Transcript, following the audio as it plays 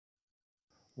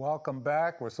Welcome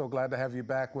back. We're so glad to have you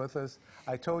back with us.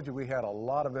 I told you we had a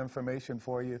lot of information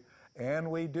for you, and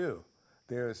we do.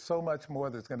 There is so much more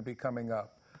that's going to be coming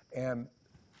up. And,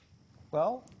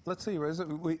 well, let's see, Riz,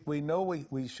 we know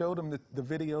we showed them the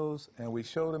videos, and we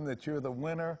showed them that you're the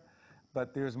winner,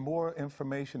 but there's more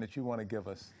information that you want to give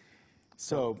us.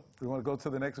 So we want to go to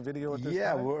the next video at this time?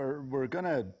 Yeah, we're going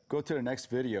to go to the next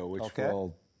video, which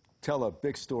will tell a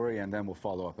big story, and then we'll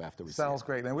follow up after we see it. Sounds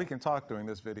great. And we can talk during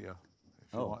this video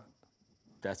if you want.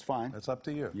 That's fine. That's up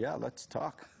to you. Yeah, let's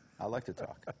talk. I like to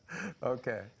talk.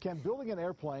 Okay. Can building an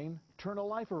airplane turn a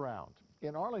life around?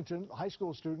 In Arlington, high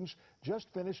school students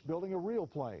just finished building a real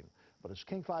plane. But as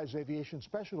King 5's aviation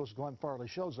specialist Glenn Farley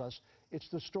shows us, it's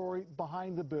the story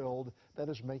behind the build that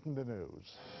is making the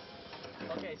news.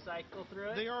 Okay, cycle through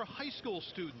it. They are high school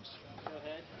students. Go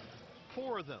ahead.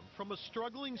 4 of them from a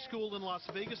struggling school in Las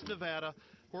Vegas, Nevada,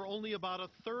 where only about a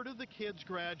third of the kids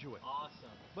graduate. Awesome.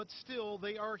 But still,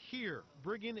 they are here,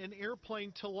 bringing an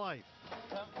airplane to life.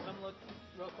 Come look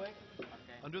real quick. Okay.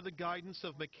 Under the guidance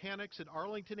of mechanics at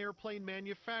Arlington airplane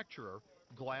manufacturer,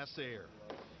 Glass Air.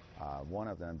 One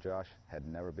of them, Josh, had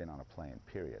never been on a plane,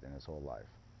 period, in his whole life.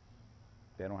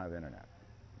 They don't have internet.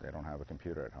 They don't have a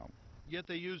computer at home. Yet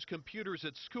they used computers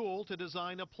at school to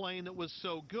design a plane that was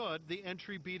so good, the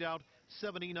entry beat out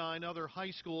 79 other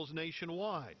high schools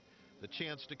nationwide. The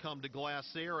chance to come to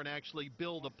Glass Air and actually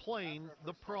build a plane,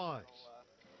 the prize.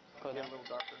 Put it a little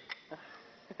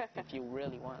darker. If you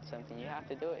really want something, you have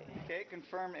to do it. Okay,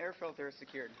 confirm air filter is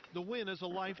secured. The win is a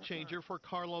life changer for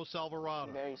Carlos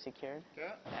Alvarado. Very secured.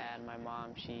 Okay. And my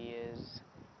mom, she is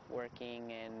working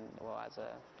in, well,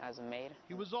 as a maid.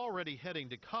 He was already heading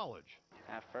to college.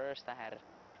 At first, I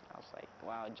was like,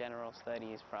 wow, general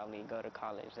studies, probably go to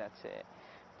college, that's it.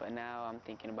 But now I'm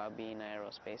thinking about being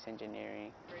aerospace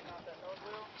engineering.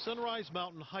 Sunrise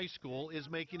Mountain High School is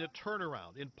making a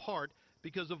turnaround, in part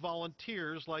because of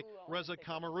volunteers like Reza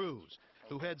Kamaruz,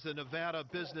 who heads the Nevada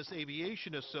Business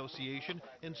Aviation Association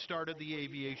and started the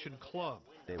Aviation Club.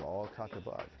 They've all caught the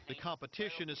bug. The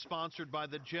competition is sponsored by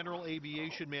the General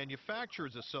Aviation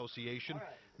Manufacturers Association.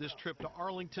 This trip to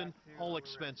Arlington, all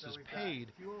expenses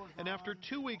paid. And after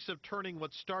 2 weeks of turning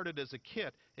what started as a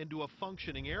kit into a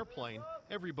functioning airplane,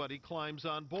 everybody climbs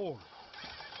on board.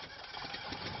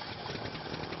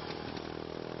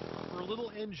 For a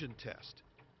little engine test.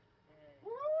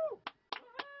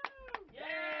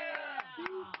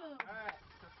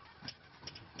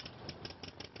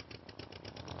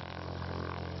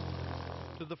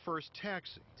 To the first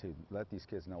taxi. To let these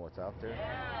kids know what's out there,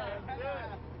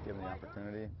 give them the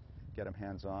opportunity, get them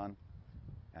hands-on,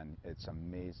 and it's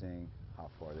amazing how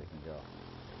far they can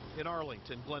go. In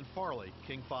Arlington, Glenn Farley,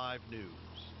 King 5 News.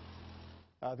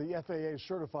 The FAA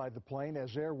certified the plane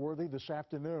as airworthy this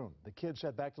afternoon. The kids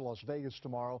head back to Las Vegas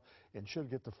tomorrow and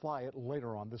should get to fly it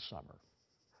later on this summer.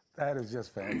 That is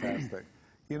just fantastic.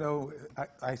 You know,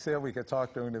 I said we could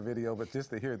talk during the video, but just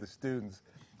to hear the students,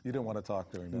 you didn't want to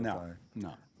talk during that time.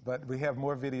 No. But we have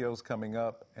more videos coming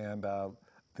up, and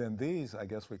then these, I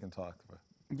guess we can talk about.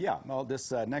 Yeah, well,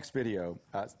 this next video,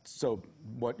 so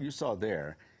what you saw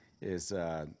there is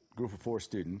a group of 4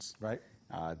 students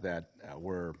that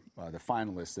were the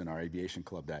finalists in our aviation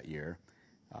club that year.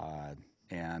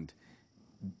 And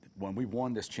when we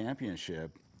won this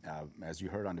championship, as you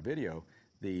heard on the video,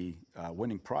 the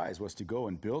winning prize was to go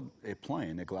and build a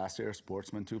plane, a Glass Air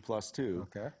Sportsman 2+2.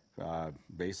 Okay.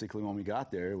 Basically, when we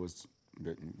got there, it was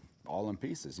all in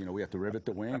pieces. You know, we had to rivet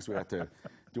the wings, we had to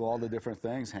do all the different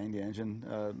things, hang the engine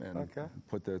and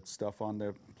put the stuff on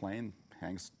the plane,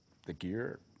 hangs the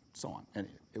gear, so on. And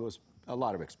it was a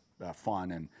lot of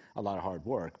fun and a lot of hard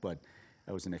work, but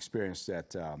it was an experience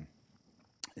that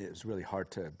it was really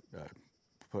hard to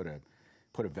put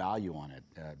a value on it.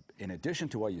 In addition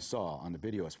to what you saw on the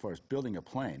video as far as building a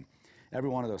plane, every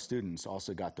one of those students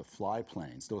also got to fly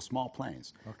planes, those small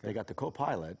planes. Okay. They got to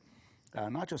co-pilot,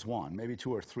 not just one, maybe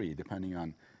 2 or 3, depending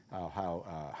on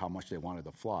how much they wanted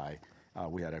to fly.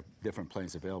 We had different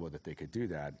planes available that they could do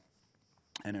that.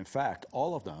 And in fact,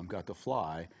 all of them got to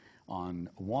fly on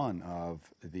one of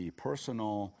the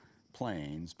personal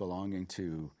planes belonging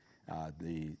to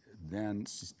the then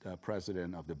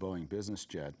president of the Boeing business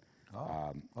jet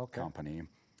company,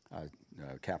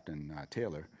 Captain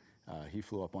Taylor. He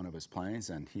flew up one of his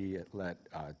planes, and he let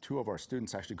 2 of our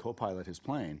students actually co-pilot his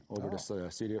plane over to the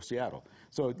city of Seattle.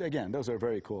 So again, those are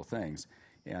very cool things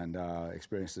and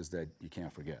experiences that you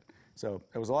can't forget. So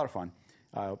it was a lot of fun.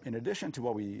 In addition to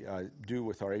what we do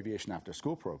with our aviation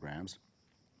after-school programs,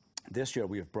 this year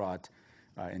we have brought,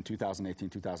 in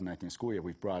 2018-2019 school year,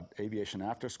 we've brought aviation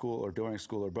after school or during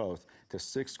school or both to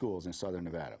 6 schools in southern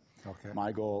Nevada. Okay.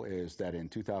 My goal is that in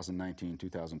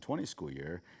 2019-2020 school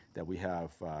year, that we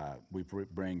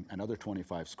bring another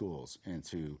 25 schools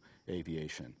into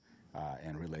aviation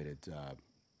and related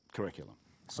curriculum.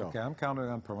 So, Okay, I'm counting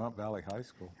on Pahrump Valley High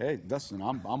School. hey, listen,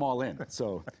 I'm all in.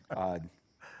 So I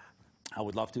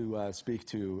would love to speak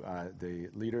to the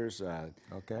leaders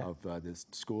Okay. of the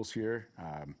schools here,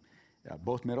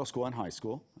 both middle school and high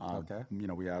school. Okay. You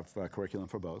know, we have curriculum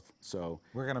for both. So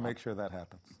We're going to make sure that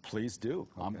happens. please do.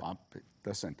 Okay.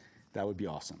 Listen, that would be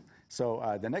awesome.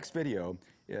 So the next video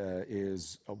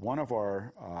is one of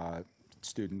our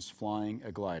students flying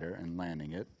a glider and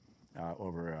landing it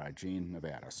over Jean,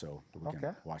 Nevada. So we can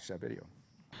Okay. watch that video.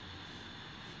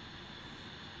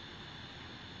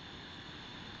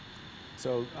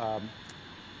 So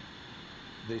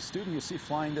the student you see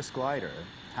flying this glider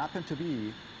happened to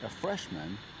be a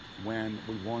freshman when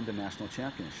we won the national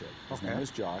championship. His name Okay. is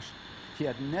Josh. He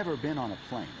had never been on a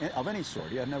plane of any sort.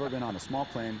 He had never been on a small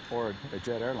plane or a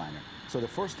jet airliner. So the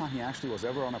first time he actually was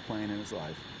ever on a plane in his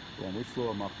life, when we flew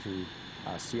him up to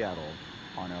Seattle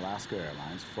on Alaska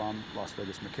Airlines from Las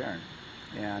Vegas McCarran.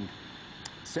 And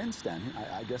since then,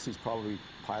 I guess he's probably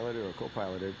piloted or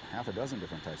co-piloted half a dozen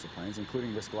different types of planes,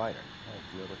 including this glider. Oh,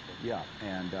 beautiful. Yeah,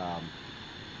 and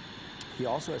he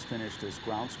also has finished his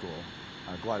ground school,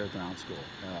 glider ground school,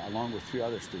 along with 3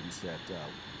 other students that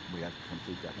we had to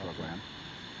complete that program.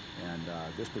 And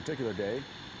this particular day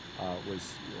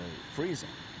was freezing,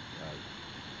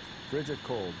 frigid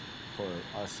cold for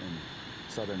us in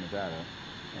southern Nevada.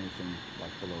 Anything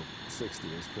like below 60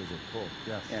 is frigid cold.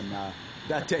 Yes. And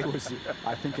that day was,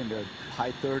 I think, in the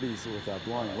high 30s with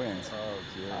blowing winds. Oh,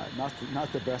 gee.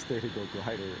 Not the best day to go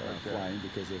glider Okay. flying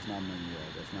because there's not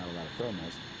a lot of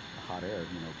thermals. Hot air,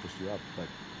 push you up, but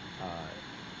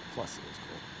plus it was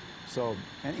cold. So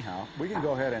anyhow, we can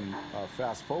go ahead and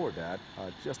fast forward that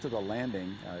just to the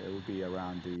landing. It would be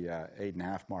around the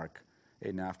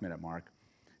 8.5 minute mark.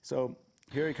 So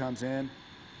here he comes in.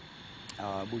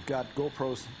 We've got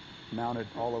GoPros mounted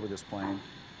all over this plane,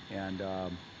 and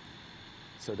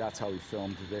so that's how he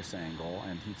filmed this angle.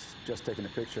 And he's just taking a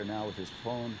picture now with his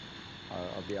phone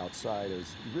of the outside.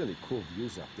 There's really cool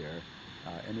views up there.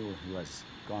 Anyone who has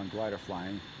gone glider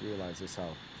flying realizes how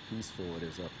peaceful it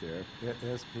is up there. It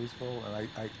is peaceful, and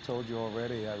I told you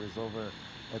already, I was over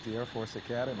at the Air Force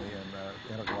Academy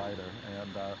in a glider, and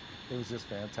it was just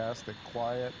fantastic,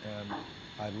 quiet, and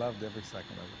I loved every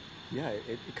second of it. Yeah,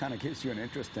 it kind of gives you an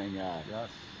interesting Yes.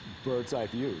 bird's eye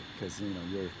view because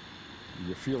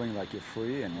you're feeling like you're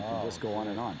free and you can Oh, just go on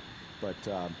and on. But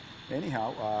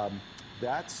anyhow,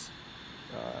 that's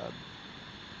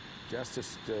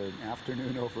just an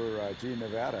afternoon over Jean,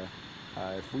 Nevada.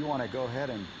 If we want to go ahead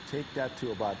and take that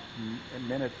to about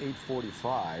minute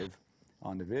 8:45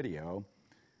 on the video,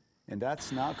 and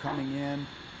that's now coming in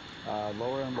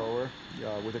lower and lower.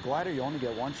 With a glider, you only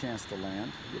get one chance to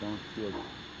land. You don't do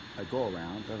a go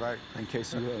around, Right. in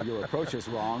case your approach is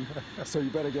wrong. So you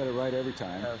better get it right every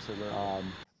time. Absolutely.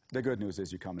 The good news is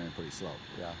you're coming in pretty slow.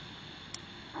 Yeah.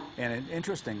 And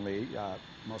interestingly,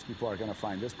 most people are going to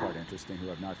find this part interesting who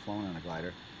have not flown on a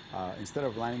glider. Instead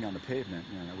of landing on the pavement,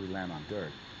 we land on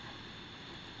dirt.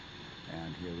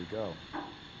 And here we go.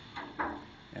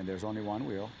 And there's only one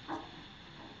wheel.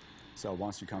 So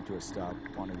once you come to a stop,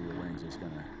 one of your wings is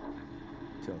going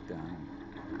to tilt down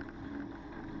and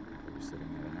you're sitting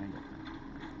at an angle.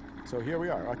 So here we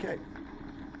are. Okay.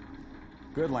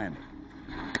 Good landing.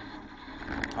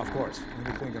 Of course.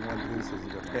 Anything in one piece is a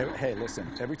good. Hey, listen,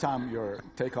 every time your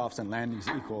takeoffs and landings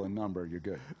equal in number, you're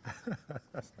good.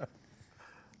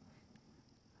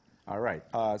 All right.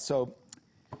 So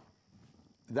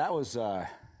that was,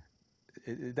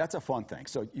 that's a fun thing.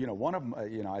 So, one of them,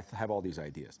 I have all these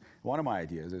ideas. One of my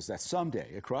ideas is that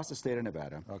someday across the state of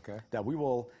Nevada, Okay. that we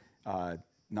will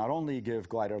not only give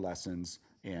glider lessons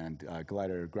and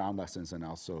glider ground lessons and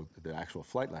also the actual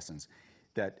flight lessons,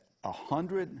 that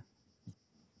 100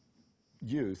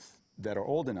 youth that are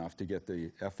old enough to get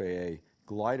the FAA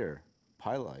glider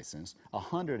pilot license,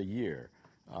 100 a year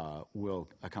will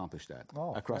accomplish that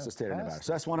across the state of Nevada. fantastic.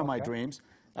 So that's one of my Okay. dreams.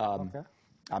 Okay.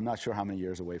 I'm not sure how many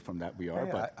years away from that we are,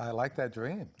 Hey, but I like that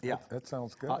dream. yeah, That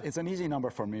sounds good. it's an easy number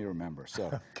for me to remember.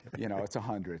 So, it's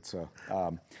 100. So,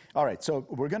 all right. So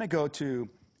we're going to go to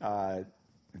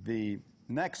the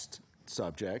next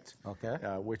subject, Okay.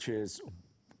 Which is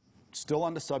still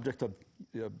on the subject of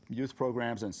youth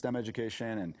programs and STEM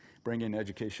education and bringing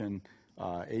education,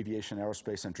 aviation,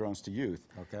 aerospace, and drones to youth.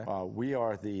 Okay. We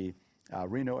are the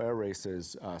Reno Air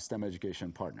Race's STEM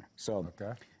education partner. So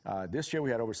Okay. this year we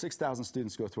had over 6,000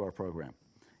 students go through our program.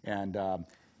 And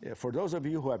for those of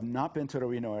you who have not been to the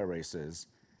Reno Air Races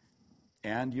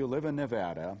and you live in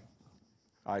Nevada,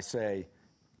 I say,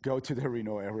 go to the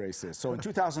Reno Air Races. So in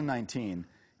 2019,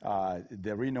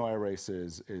 the Reno Air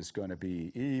Races is going to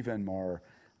be even more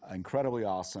incredibly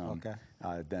awesome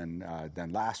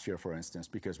than last year, for instance,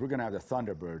 because we're going to have the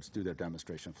Thunderbirds do their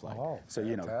demonstration flight. Oh, so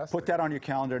fantastic. put that on your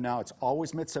calendar now. It's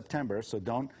always mid-September, so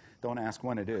don't ask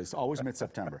when it is. Always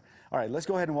mid-September. All right, let's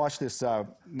go ahead and watch this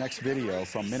next video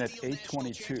from minute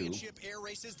 8:22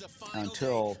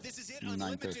 until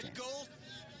 9:13.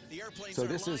 So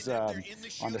this is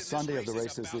on the Sunday of the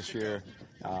races this year,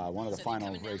 one of the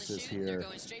final races here.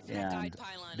 And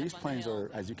these planes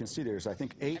are, as you can see, there's I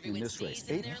think 8 in this race.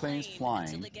 8 planes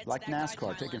flying, like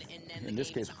NASCAR, taking, in this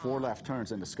case, 4 left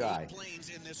turns in the sky,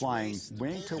 flying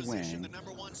wing to wing,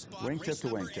 wingtip to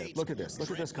wingtip. Look at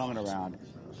this coming around.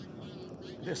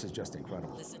 This is just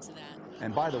incredible.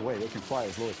 And by the way, they can fly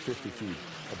as low as 50 feet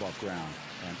above ground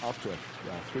and up to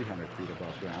 300 feet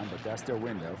above ground, but that's their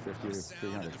window, 50 to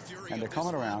 300. And they're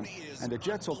coming around, and the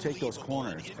jets will take those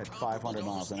corners at 500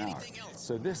 miles an hour.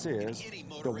 So this is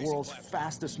the world's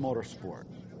fastest motorsport.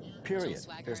 Period.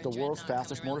 It's the world's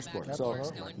fastest motorsport.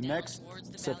 So next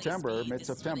September,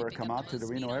 mid-September, come out to the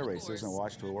Reno Air Races and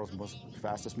watch the world's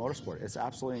fastest motorsport. It's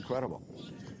absolutely incredible.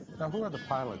 Now, who are the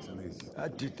pilots in these?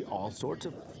 All sorts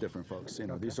of different folks.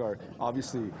 These are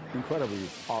obviously incredibly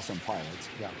awesome pilots.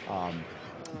 Yeah.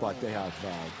 But they have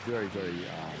very, very,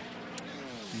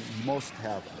 most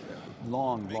have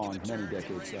long, many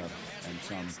decades, and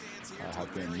some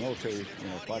have been military,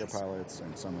 fighter pilots,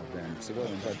 and some have been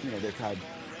civilian. But they've had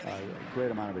a great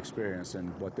amount of experience,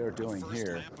 and what they're doing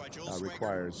here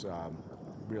requires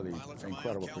really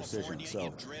incredible precision.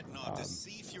 So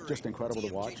just incredible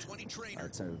to watch.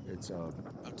 It's a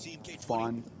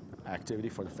fun activity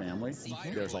for the family.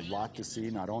 There's a lot to see.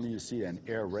 Not only you see an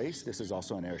air race, this is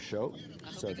also an air show.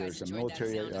 So there's a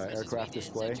military aircraft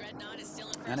display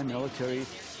and a military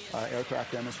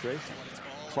aircraft demonstration.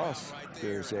 Plus,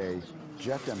 there's a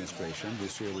jet demonstration.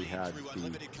 This year we had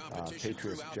the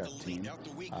Patriots jet team.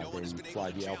 They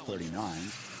fly the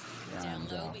L-39s. And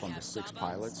from the 6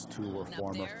 pilots, 2 were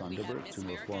former Thunderbird, 2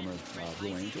 were former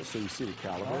Blue Angels. So you see the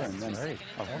caliber. And then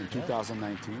in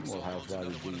 2019, we'll have the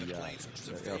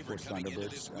Air Force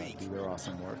Thunderbirds do their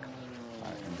awesome work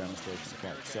and demonstrate the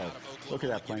flight. So look at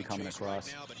that plane coming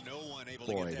across.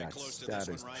 Boy, that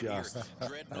is just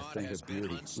a thing of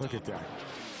beauty. Look at that.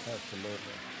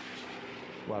 Absolutely.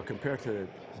 Well, compared to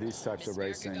these types of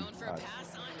racing,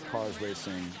 cars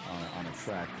racing on a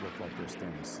track look like they're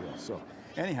standing still. So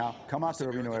anyhow, come out to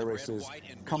the Reno Air Races.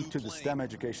 Come to the STEM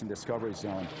Education Discovery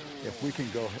Zone. If we can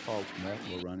go,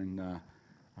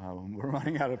 we're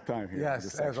running out of time here.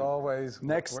 Yes, as always.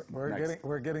 Next,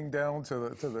 we're getting down to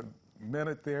the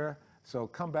minute there. So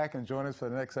come back and join us for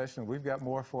the next session. We've got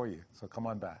more for you. So come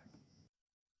on back.